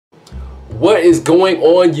What is going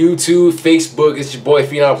on YouTube, Facebook? It's your boy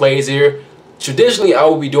Phenom Plays here. Traditionally, I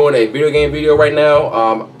will be doing a video game video right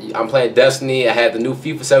now. I'm playing Destiny. I have the new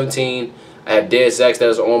FIFA 17. I have Deus Ex that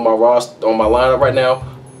is on my lineup right now.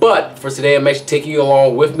 But for today, I'm actually taking you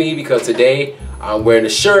along with me because today I'm wearing a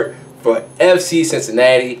shirt for FC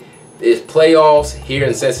Cincinnati. It's playoffs here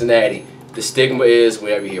in Cincinnati. The stigma is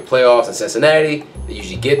whenever you hear playoffs in Cincinnati, they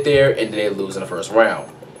usually get there and then they lose in the first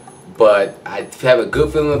round. But I have a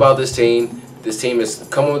good feeling about this team. This team is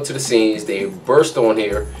coming onto the scenes. They burst on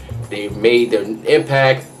here. They've made their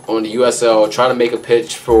impact on the USL, trying to make a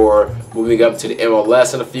pitch for moving up to the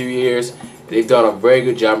MLS in a few years. They've done a very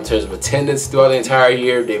good job in terms of attendance throughout the entire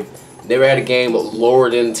year. They've never had a game lower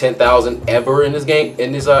than 10,000 ever in this game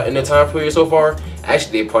in their time period so far.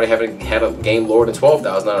 Actually, they probably haven't had a game lower than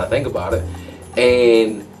 12,000 now that I think about it.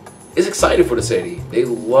 And it's exciting for the city. They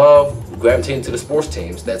love gravitating to the sports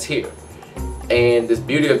teams that's here. And the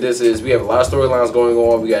beauty of this is we have a lot of storylines going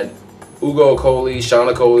on. We got Ugo Okoli, Sean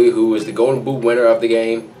Okoli, who is the Golden Boot winner of the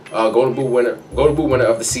game, Golden Boot winner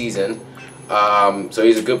of the season. So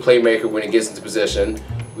he's a good playmaker when he gets into position.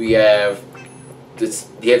 We have the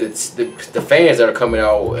fans that are coming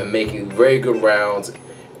out and making very good rounds.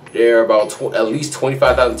 There are about at least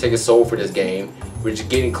 25,000 tickets sold for this game, which is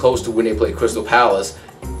getting close to when they played Crystal Palace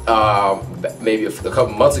maybe a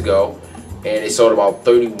couple months ago, and they sold about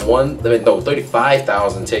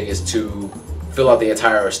 35,000 tickets to fill out the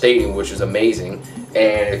entire stadium, which is amazing.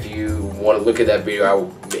 And if you want to look at that video,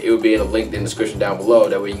 it will be in a link in the description down below.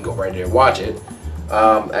 That way you can go right there and watch it.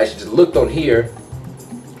 I actually just looked on here,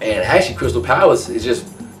 and actually Crystal Palace is just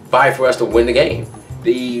fighting for us to win the game.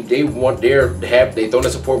 They throw their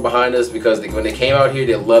support behind us because when they came out here,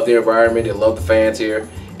 they loved the environment, they loved the fans here,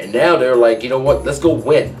 and now they're like, you know what, let's go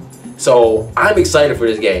win. So I'm excited for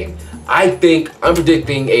this game. I'm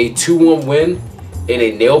predicting a 2-1 win in a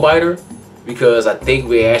nail biter because I think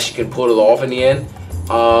we actually can pull it off in the end.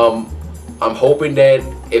 I'm hoping that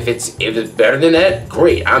if it's better than that,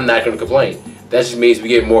 great. I'm not going to complain. That just means we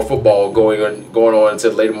get more football going on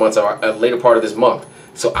until later part of this month.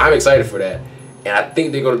 So I'm excited for that. And I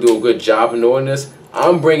think they're going to do a good job in doing this.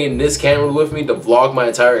 I'm bringing this camera with me to vlog my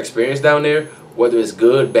entire experience down there. Whether it's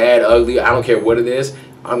good, bad, ugly, I don't care what it is.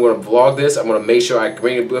 I'm going to vlog this. I'm going to make sure I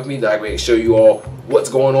bring it with me, that I can show you all what's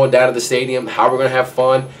going on down at the stadium, how we're going to have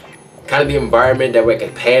fun, kind of the environment, that way I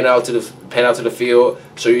can pan out to the field,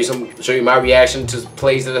 show you my reaction to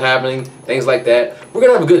plays that are happening, things like that. We're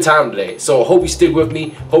going to have a good time today. So I hope you stick with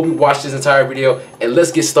me. Hope you watch this entire video, and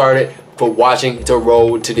let's get started for watching the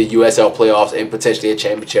road to the USL playoffs and potentially a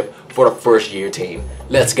championship for the first year team.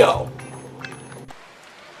 Let's go.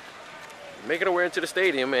 Making our way into the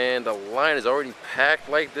stadium, and the line is already packed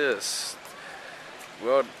like this.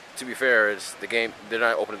 Well, to be fair, it's the game. They're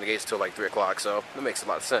not opening the gates until like 3 o'clock, so that makes a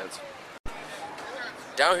lot of sense.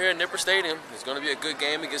 Down here at Nippert Stadium, it's going to be a good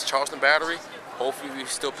game against Charleston Battery. Hopefully, we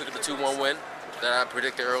still pick up the 2-1 win that I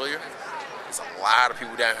predicted earlier. There's a lot of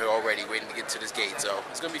people down here already waiting to get to this gate, so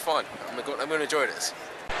it's going to be fun. I'm going to enjoy this.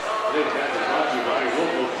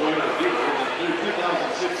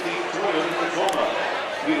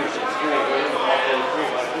 Peterson's carry away the Buffalo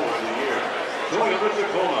 3x4 of the year. Toyota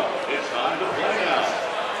Tacoma, it's time to play now.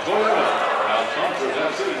 Toyota, now sponsors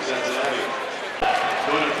FC Cincinnati.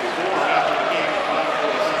 Toyota before after the game,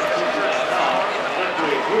 547.com, and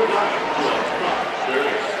create your life to a strong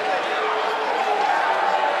experience.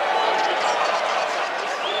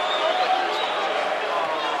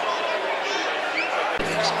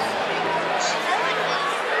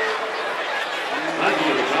 Nike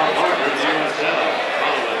is a top partner in the USL.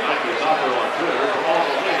 On Twitter for all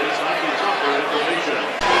the latest Nike software information.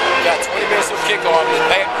 Got 20 minutes to kickoff. The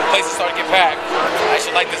place is starting to get packed. I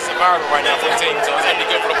actually like this environment right now for the team, so it's going to be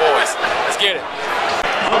good for the boys. Let's get it.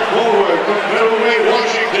 Up forward from middleweight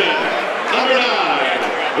Washington, number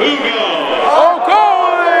 9, Ugo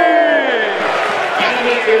Okoli. And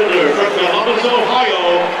an infielder from Columbus,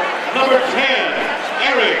 Ohio, number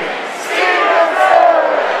 10, Eric.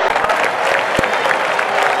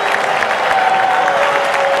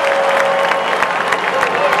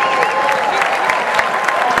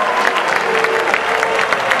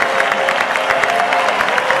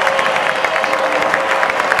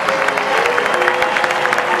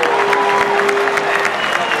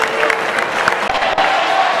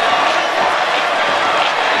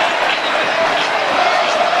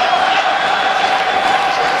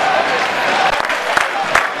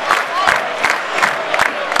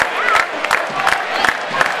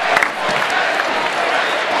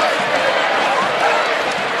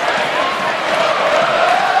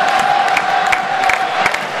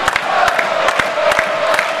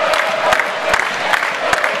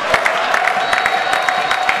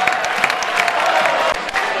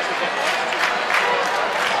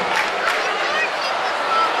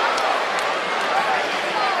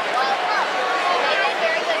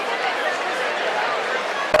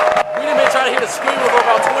 to hit a screamer for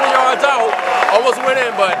about 20 yards out. Almost went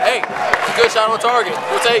in, but hey, it's a good shot on target.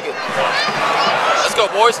 We'll take it. Let's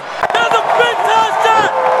go, boys. That's a big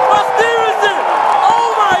touchdown by Stevenson.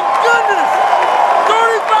 Oh my goodness.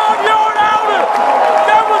 35-yard outer.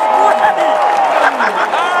 That was great.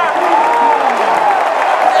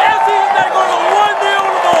 The FC is not going to 1-0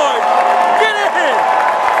 the boys. Get in.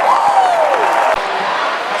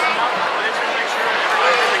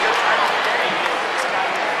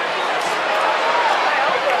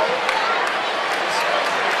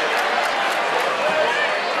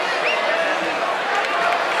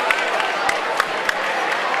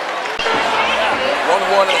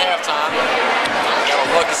 One at halftime. Got a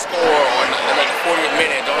lucky score on the 40th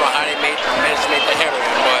minute. Don't know how they managed to make the header,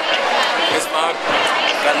 but it's fine.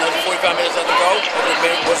 Got another 45 minutes left to go.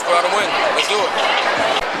 Hopefully we'll score out a win. Let's do it.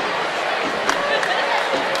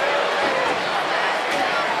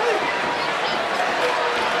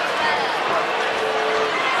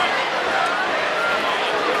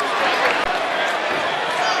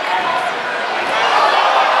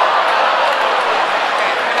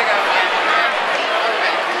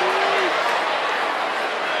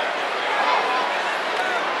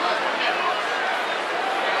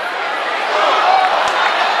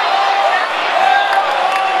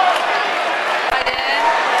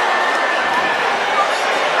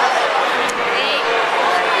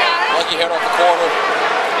 Head off the corner.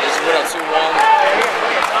 Just went up 2-1.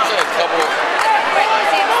 Just a couple.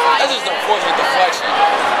 That's just an unfortunate deflection.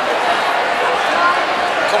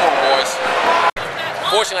 Come on, boys.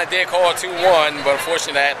 Fortunately, I did call 2-1, but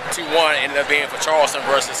unfortunately, that 2-1 ended up being for Charleston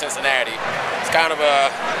versus Cincinnati. It's kind of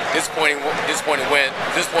a disappointing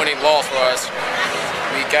loss for us.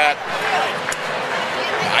 We got.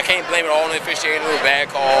 I can't blame it all on the officiating, bad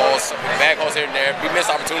calls here and there. We missed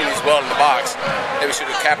opportunities well in the box that we should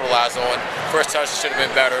have capitalized on. First touch should have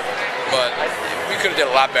been better, but we could have did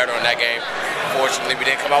a lot better in that game. Fortunately, we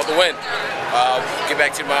didn't come out with the win. Get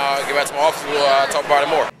back to my office. We'll talk about it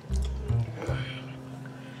more.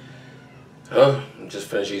 Just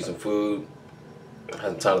finished eating some food. I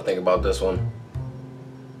had time to think about this one.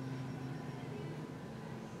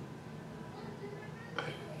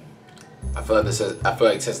 I feel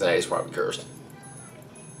like Cincinnati's probably cursed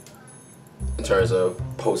in terms of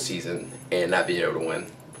postseason and not being able to win.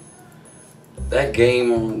 That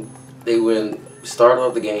game, they started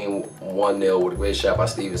off the game 1-0 with a great shot by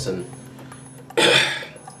Stevenson.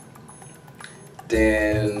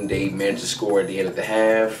 Then they managed to score at the end of the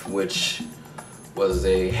half, which was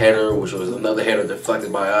a header, which was another header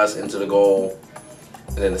deflected by us into the goal.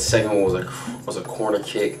 And then the second one was a corner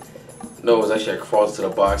kick. No, it was actually a cross to the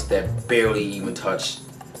box that barely even touched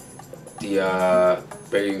the guy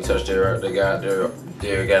that got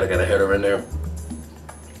a header in there.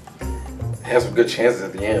 Had some good chances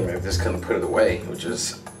at the end, man. Just couldn't put it away, which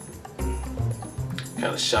is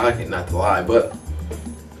kind of shocking, not to lie. But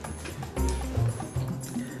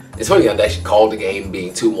it's funny I actually called the game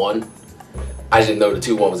being 2-1. I didn't know the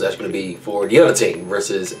 2-1 was actually going to be for the other team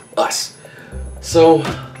versus us. So.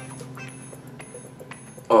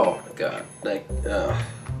 Oh my God,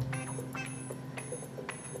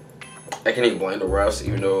 I can't even blame the refs,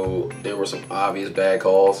 even though there were some obvious bad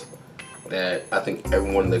calls that I think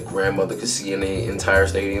everyone and their grandmother could see in the entire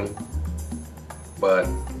stadium. But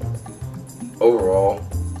overall,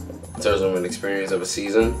 in terms of an experience of a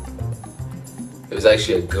season, it was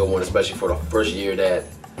actually a good one, especially for the first year that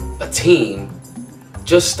a team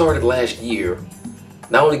just started last year,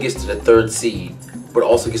 not only gets to the 3rd seed, but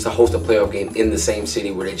also gets to host a playoff game in the same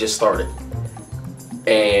city where they just started.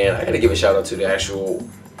 And I gotta give a shout out to the actual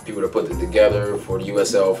people that put it together, for the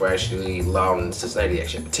USL for actually allowing Cincinnati to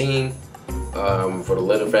actually have a team, for the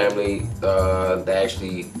Lennon family that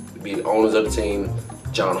actually be the owners of the team,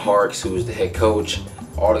 John Harks, who is the head coach,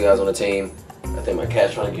 all the guys on the team. I think my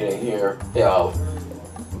cat's trying to get in here. Yeah,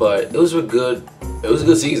 but it was a good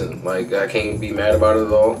season. Like, I can't be mad about it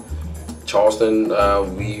at all. Charleston,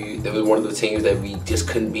 they were one of the teams that we just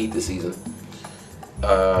couldn't beat this season.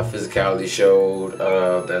 Physicality showed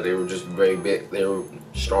that they were just very big. They were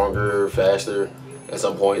stronger, faster at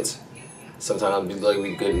some points. Sometimes we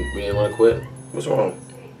didn't want to quit. What's wrong?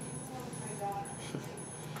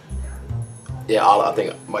 Yeah, I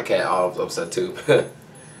think my cat was upset too, but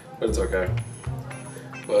it's okay.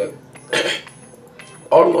 But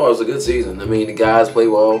all in all, it was a good season. I mean, the guys play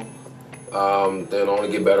well. They'll only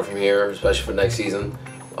get better from here, especially for next season.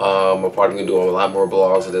 I'm probably gonna do a lot more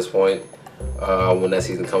blogs at this point when that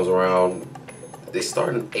season comes around. They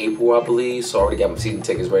start in April, I believe, so I already got my season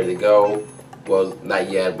tickets ready to go. Well, not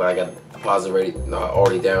yet, but I got the deposit ready,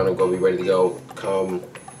 already down. I'm gonna be ready to go come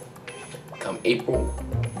April.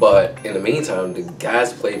 But in the meantime, the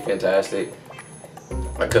guys played fantastic.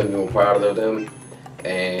 I couldn't be more proud of them.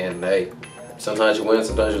 And hey, sometimes you win,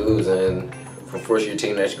 sometimes you lose. And for a first-year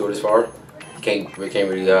team to actually go this far,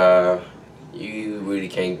 you really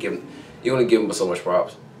can't give. You only give them so much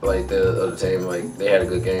props. Like the other team, like they had a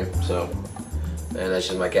good game. So, and that's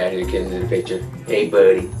just my cat here getting in the picture. Hey,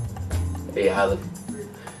 buddy. Hey, Holly.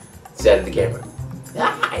 Sat at the camera.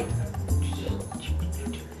 Hi.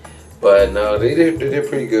 But no, they did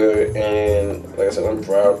pretty good, and like I said, I'm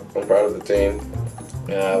proud of the team.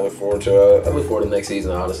 I look forward to next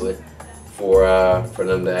season, honestly, for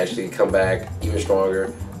them to actually come back even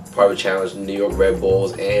stronger, probably challenge the New York Red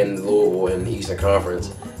Bulls and Louisville in the Eastern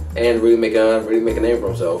Conference, and really make a name for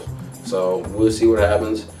themselves. So we'll see what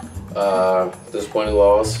happens. Disappointing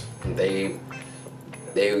loss. They'll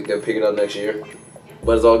pick it up next year,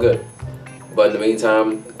 but it's all good. But in the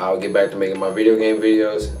meantime, I'll get back to making my video game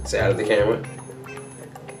videos. Say out of the camera.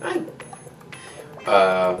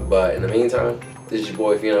 But in the meantime, this is your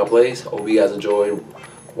boy Phenom Plays. Hope you guys enjoyed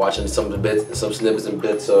watching some snippets and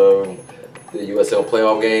bits of the USL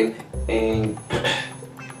playoff game. And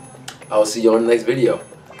I'll see you on the next video.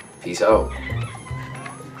 Peace out.